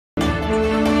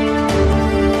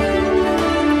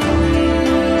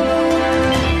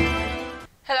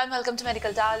welcome to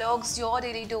Medical Dialogues, your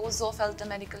daily dose of health and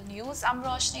medical news. I'm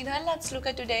Roshni and let's look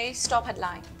at today's top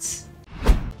headlines.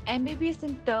 MBBS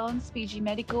interns, PG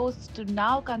Medicos to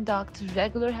now conduct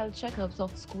regular health checkups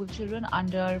of school children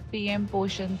under PM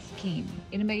POSHAN scheme.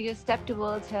 In a major step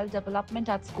towards health development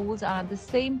at schools and at the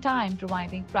same time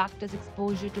providing practice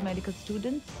exposure to medical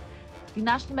students, the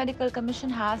National Medical Commission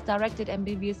has directed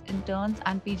MBBS interns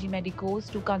and PG Medicos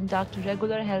to conduct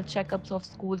regular health checkups of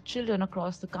school children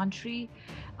across the country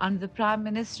under the Prime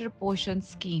Minister POSHAN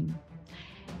scheme.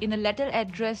 In a letter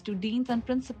addressed to deans and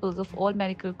principals of all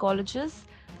medical colleges,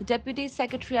 the Deputy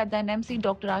Secretary at the NMC,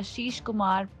 Dr. Ashish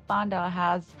Kumar Panda,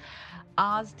 has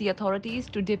asked the authorities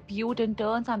to depute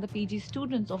interns and the PG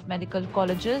students of medical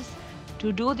colleges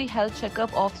to do the health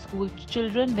checkup of school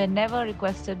children whenever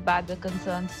requested by the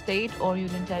concerned state or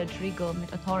union territory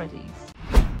government authorities.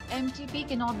 MTP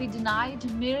cannot be denied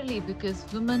merely because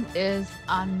woman is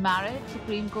unmarried,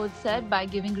 Supreme Court said by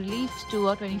giving relief to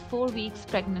a 24 weeks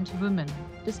pregnant woman.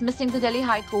 Dismissing the Delhi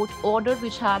High Court order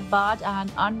which had barred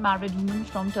an unmarried woman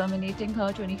from terminating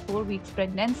her 24 weeks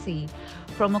pregnancy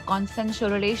from a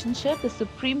consensual relationship, the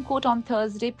Supreme Court on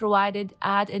Thursday provided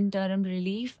ad interim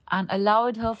relief and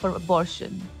allowed her for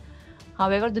abortion.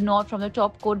 However, the note from the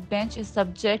top court bench is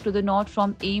subject to the note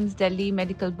from AIIMS Delhi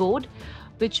Medical Board,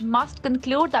 which must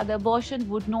conclude that the abortion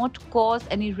would not cause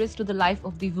any risk to the life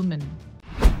of the woman.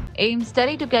 AIIMS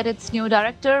Delhi to get its new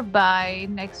director by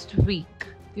next week.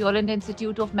 The All India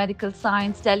Institute of Medical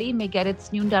Science Delhi may get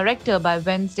its new director by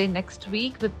Wednesday next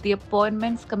week, with the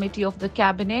Appointments Committee of the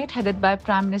Cabinet, headed by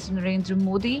Prime Minister Narendra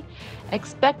Modi,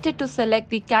 expected to select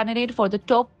the candidate for the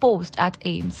top post at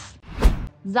AIIMS.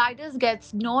 Zydus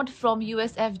gets nod from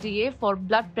USFDA for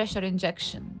blood pressure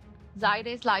injection.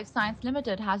 Zydus Life Science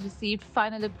Limited has received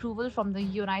final approval from the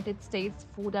United States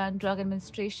Food and Drug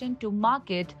Administration to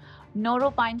market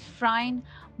norepinephrine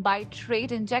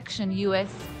bitrate injection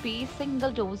USP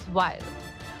single-dose vial.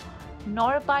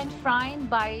 Norepinephrine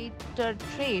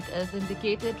bitrate is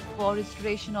indicated for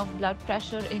restoration of blood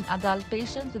pressure in adult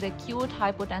patients with acute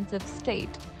hypotensive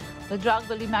state. The drug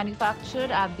will be manufactured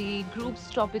at the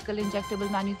group's topical injectable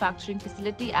manufacturing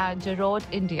facility at Jarod,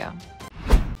 India.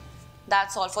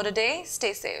 That's all for today.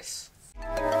 Stay safe.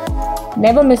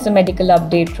 Never miss a medical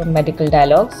update from Medical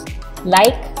Dialogues.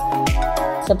 Like,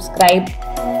 subscribe,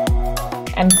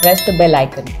 and press the bell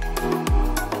icon.